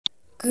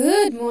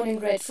Good morning,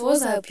 grade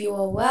 4s. I hope you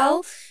are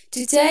well.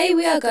 Today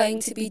we are going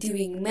to be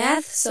doing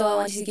math, so I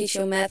want you to get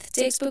your math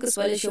textbook as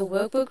well as your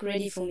workbook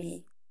ready for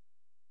me.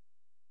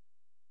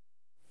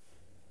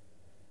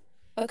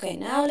 Okay,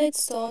 now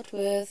let's start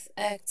with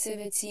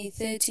activity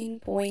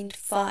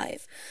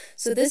 13.5.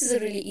 So this is a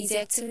really easy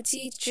activity.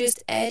 It's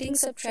just adding,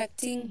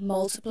 subtracting,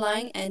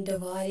 multiplying, and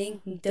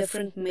dividing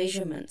different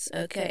measurements.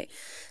 Okay,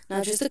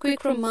 now just a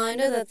quick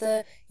reminder that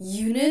the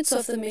units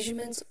of the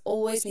measurements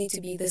always need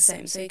to be the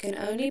same. So you can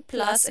only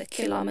plus a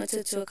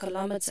kilometer to a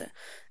kilometer,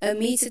 a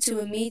meter to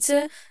a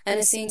meter, and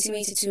a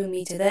centimeter to a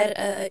meter.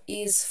 That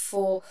is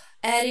for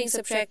adding,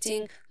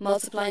 subtracting,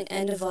 multiplying,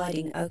 and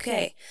dividing.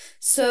 Okay,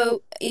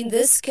 so in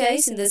this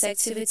case, in this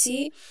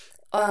activity,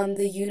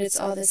 the units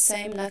are the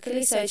same,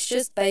 luckily, so it's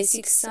just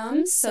basic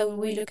sums. So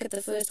we look at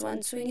the first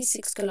one,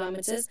 26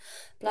 kilometers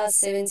plus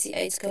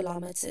 78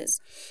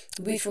 kilometers,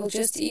 which will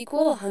just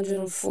equal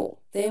 104.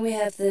 Then we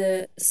have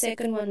the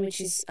second one, which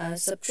is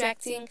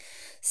subtracting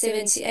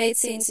 78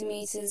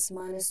 centimeters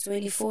minus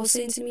 24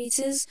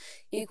 centimeters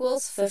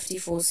equals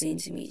 54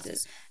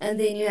 centimeters. And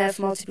then you have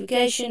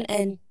multiplication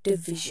and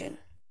division.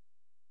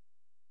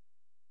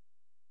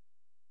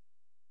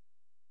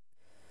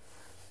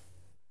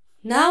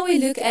 Now we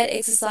look at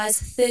exercise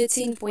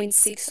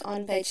 13.6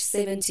 on page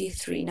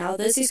 73. Now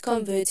this is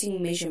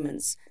converting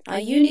measurements. Now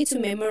you need to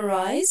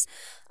memorize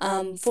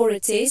for a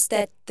test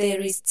that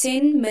there is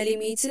 10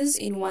 millimeters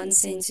in 1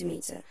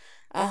 centimeter,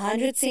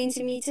 100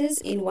 centimeters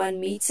in 1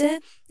 meter,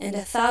 and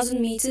 1,000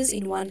 meters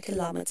in 1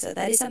 kilometer.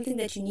 That is something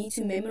that you need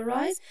to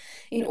memorize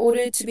in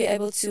order to be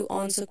able to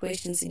answer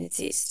questions in a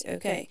test.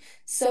 Okay,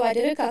 so I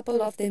did a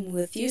couple of them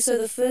with you. So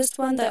the first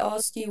one, they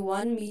asked you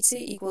 1 meter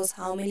equals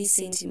how many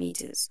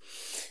centimeters?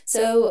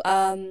 So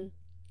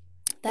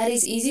that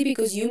is easy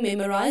because you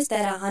memorized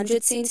that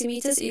 100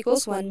 centimeters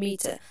equals 1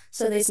 meter.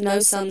 So there's no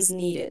sums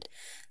needed.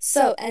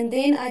 So, and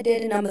then I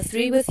did a number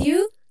 3 with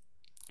you,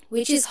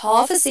 which is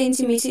half a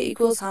centimeter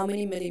equals how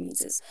many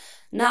millimeters.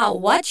 Now,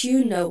 what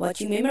you know, what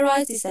you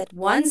memorized is that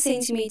 1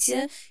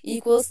 centimeter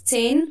equals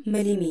 10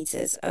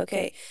 millimeters.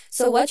 Okay,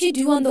 so what you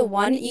do on the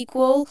one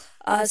equal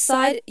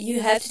side,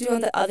 you have to do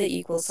on the other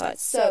equal side.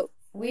 So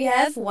we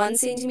have 1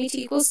 centimeter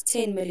equals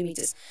 10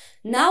 millimeters.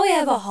 Now we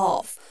have a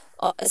half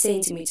a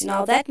centimeter.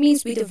 Now that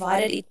means we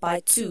divided it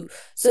by 2.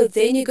 So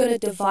then you're going to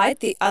divide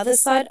the other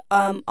side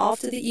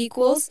after the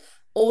equals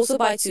also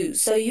by 2.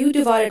 So you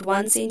divided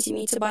 1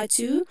 centimeter by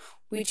 2,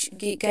 which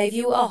gave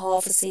you a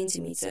half a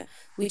centimeter,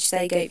 which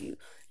they gave you.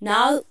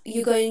 Now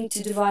you're going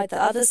to divide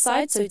the other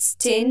side, so it's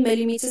 10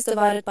 millimeters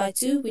divided by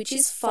 2, which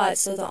is 5.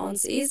 So the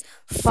answer is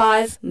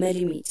 5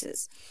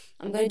 millimeters.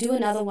 I'm going to do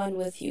another one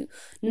with you.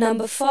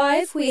 Number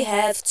 5, we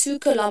have 2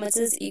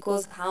 kilometers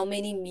equals how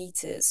many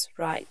meters,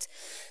 right?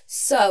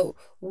 So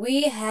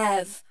we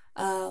have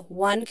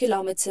 1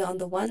 kilometer on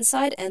the one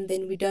side, and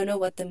then we don't know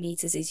what the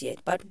meters is yet.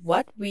 But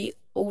what we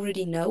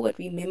already know, what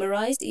we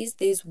memorized, is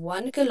there's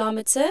 1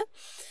 kilometer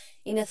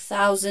in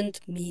 1,000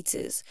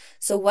 meters.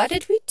 So what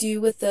did we do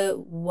with the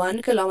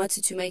 1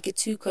 kilometer to make it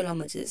 2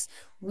 kilometers?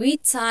 We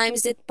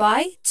times it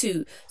by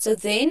 2. So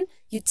then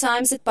you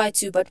times it by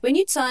 2. But when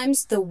you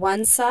times the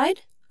one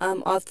side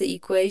of the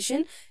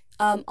equation,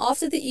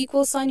 after the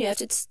equal sign, you have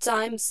to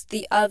times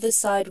the other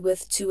side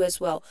with 2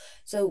 as well.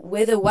 So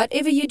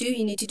whatever you do,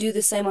 you need to do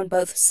the same on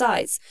both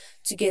sides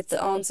to get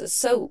the answer.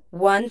 So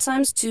 1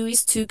 times 2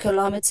 is 2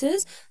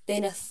 kilometers.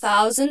 Then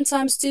 1,000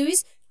 times 2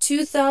 is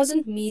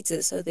 2,000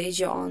 meters. So there's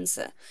your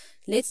answer.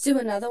 Let's do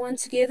another one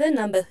together.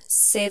 Number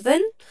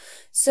 7.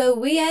 So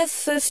we have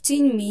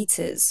 15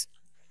 meters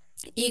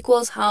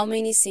equals how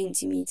many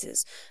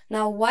centimeters?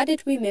 Now, what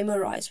did we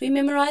memorize? We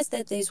memorized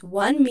that there's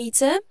 1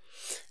 meter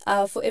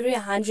for every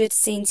 100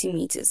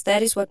 centimeters.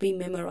 That is what we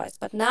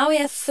memorized. But now we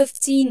have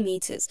 15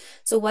 meters.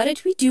 So what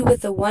did we do with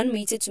the 1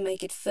 meter to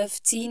make it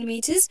 15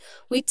 meters?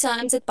 We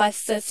times it by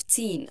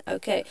 15.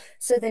 Okay,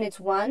 so then it's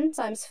 1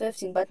 times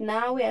 15. But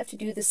now we have to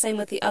do the same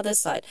with the other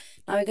side.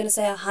 Now we're going to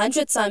say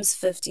 100 times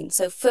 15.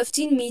 So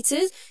 15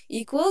 meters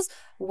equals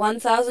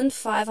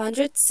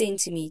 1,500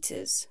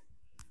 centimeters.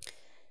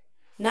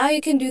 Now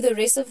you can do the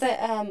rest of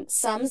the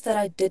sums that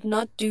I did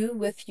not do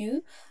with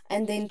you,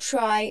 and then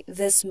try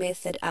this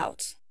method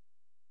out.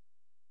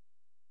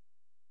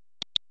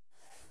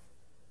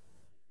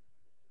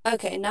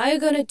 Okay, now you're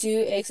going to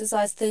do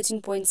exercise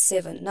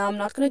 13.7. Now I'm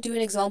not going to do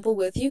an example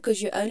with you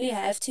because you only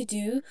have to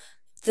do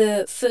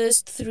the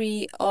first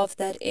 3 of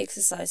that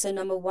exercise. So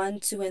number 1,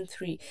 2, and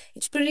 3.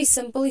 It's pretty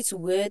simple. It's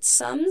word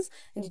sums,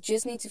 and you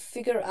just need to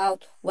figure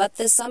out what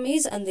the sum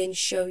is and then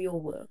show your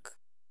work.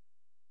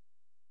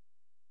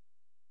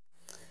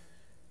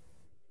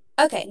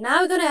 Okay, now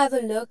we're going to have a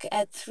look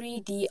at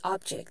 3D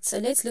objects. So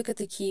let's look at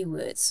the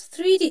keywords.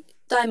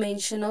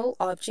 3D-dimensional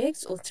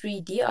objects or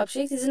 3D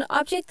object is an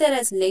object that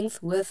has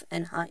length, width,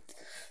 and height.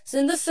 So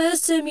in the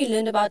first term, you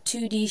learned about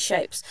 2D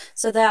shapes.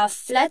 So they are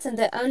flat and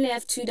they only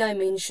have 2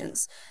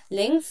 dimensions,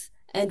 length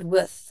and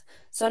width.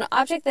 So an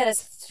object that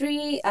has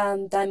 3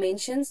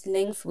 dimensions,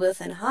 length, width,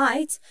 and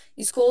height,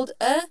 is called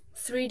a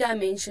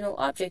 3-dimensional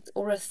object,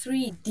 or a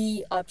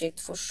 3D object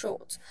for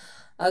short.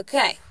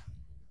 Okay.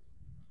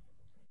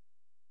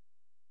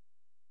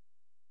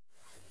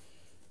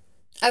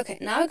 Okay,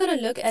 now we're going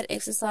to look at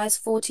exercise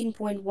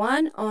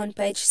 14.1 on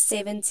page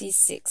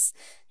 76.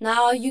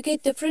 Now you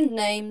get different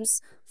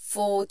names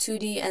for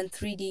 2D and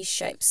 3D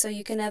shapes. So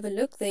you can have a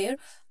look there.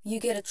 You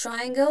get a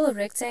triangle, a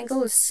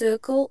rectangle, a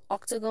circle,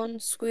 octagon,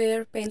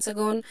 square,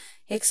 pentagon,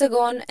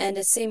 hexagon, and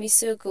a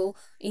semicircle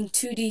in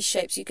 2D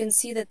shapes. You can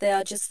see that they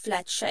are just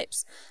flat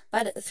shapes.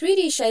 But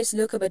 3D shapes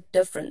look a bit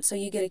different. So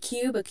you get a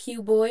cube, a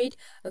cuboid,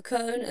 a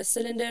cone, a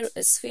cylinder,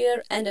 a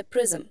sphere, and a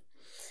prism.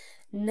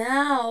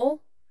 Now,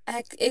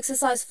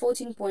 exercise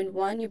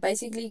 14.1, you're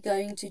basically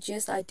going to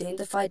just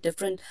identify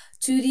different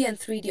 2D and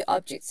 3D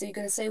objects. So you're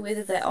going to say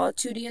whether they are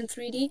 2D and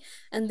 3D,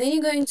 and then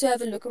you're going to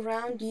have a look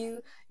around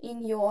you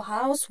in your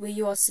house where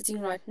you are sitting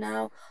right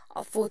now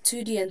for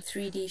 2D and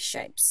 3D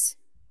shapes.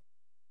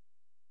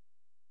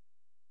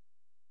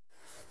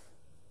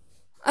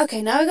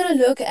 Okay, now we're going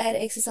to look at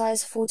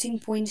exercise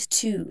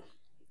 14.2.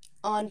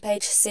 On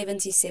page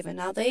 77.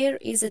 Now there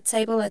is a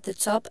table at the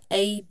top,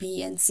 A,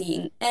 B, and C.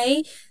 In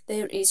A,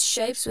 there is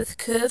shapes with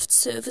curved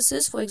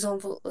surfaces, for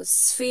example, a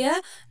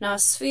sphere. Now a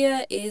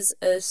sphere is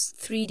a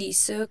 3D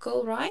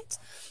circle, right?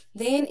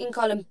 Then in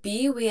column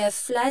B, we have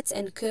flat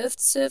and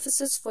curved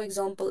surfaces, for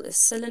example, a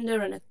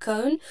cylinder and a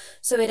cone.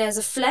 So it has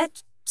a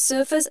flat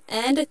surface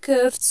and a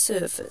curved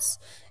surface.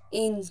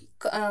 In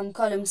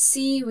column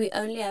C, we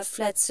only have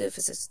flat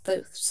surfaces,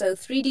 so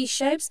 3D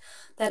shapes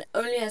that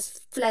only has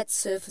flat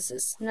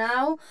surfaces.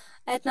 Now,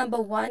 at number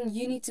 1,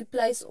 you need to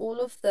place all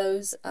of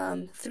those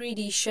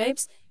 3D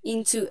shapes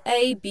into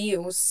A, B,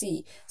 or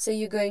C. So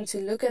you're going to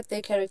look at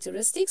their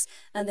characteristics,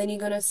 and then you're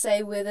going to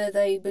say whether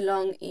they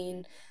belong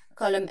in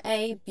column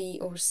A, B,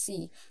 or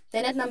C.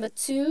 Then at number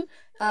 2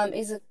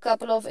 is a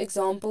couple of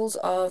examples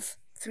of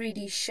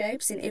 3D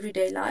shapes in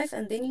everyday life,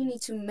 and then you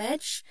need to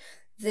match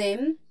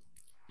them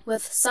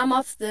with some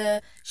of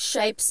the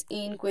shapes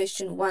in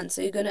question 1.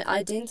 So you're going to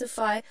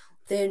identify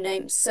their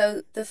names.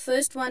 So the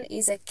first one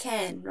is a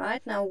can,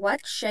 right? Now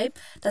what shape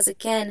does a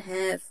can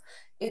have?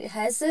 It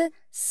has a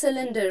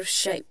cylinder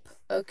shape,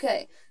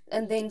 okay,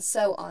 and then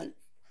so on.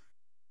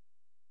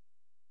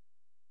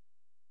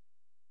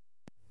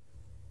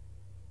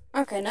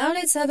 Okay, now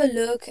let's have a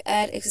look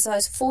at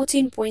exercise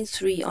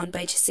 14.3 on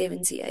page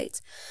 78.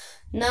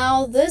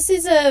 Now, this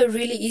is a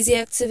really easy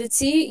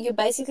activity. You're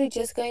basically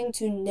just going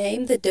to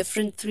name the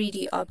different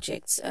 3D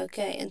objects,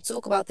 okay, and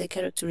talk about their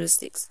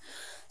characteristics.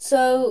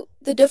 So,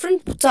 the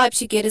different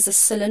types you get is a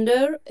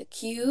cylinder, a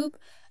cube,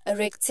 a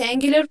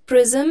rectangular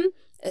prism,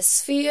 a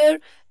sphere,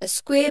 a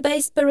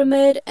square-based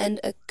pyramid, and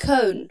a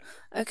cone.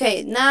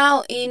 Okay,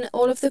 now in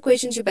all of the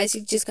questions, you're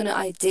basically just going to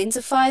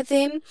identify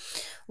them.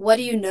 What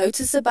do you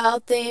notice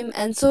about them,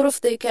 and sort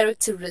of their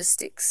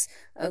characteristics.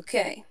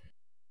 Okay.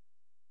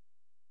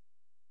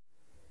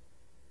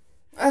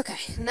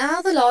 Okay,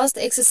 now the last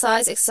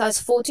exercise,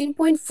 exercise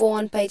 14.4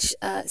 on page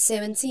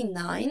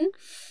 79,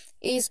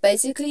 is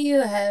basically you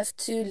have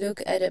to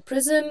look at a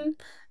prism,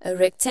 a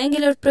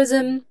rectangular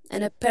prism,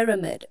 and a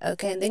pyramid.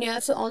 Okay, and then you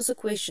have to answer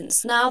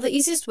questions. Now, the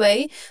easiest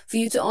way for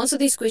you to answer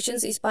these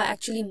questions is by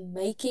actually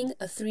making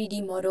a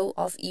 3D model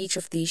of each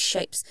of these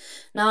shapes.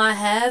 Now, I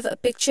have a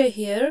picture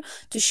here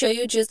to show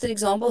you just an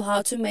example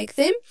how to make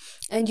them,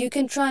 and you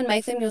can try and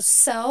make them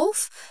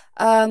yourself.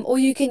 Or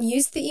you can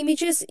use the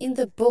images in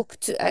the book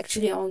to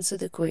actually answer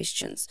the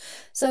questions.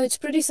 So it's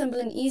pretty simple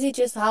and easy.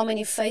 Just how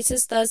many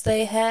faces does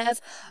they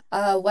have?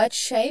 What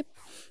shape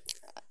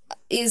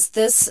is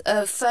this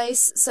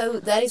face? So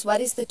that is what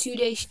is the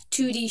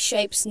 2D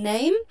shape's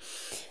name,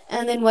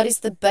 and then what is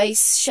the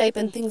base shape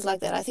and things like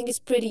that. I think it's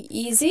pretty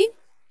easy.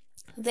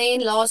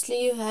 Then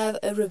lastly, you have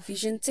a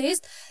revision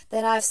test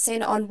that I've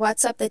sent on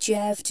WhatsApp that you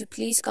have to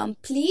please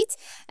complete.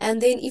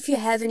 And then if you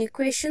have any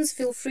questions,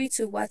 feel free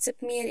to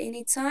WhatsApp me at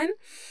any time,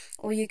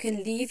 or you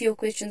can leave your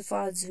questions for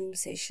our Zoom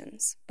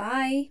sessions.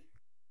 Bye.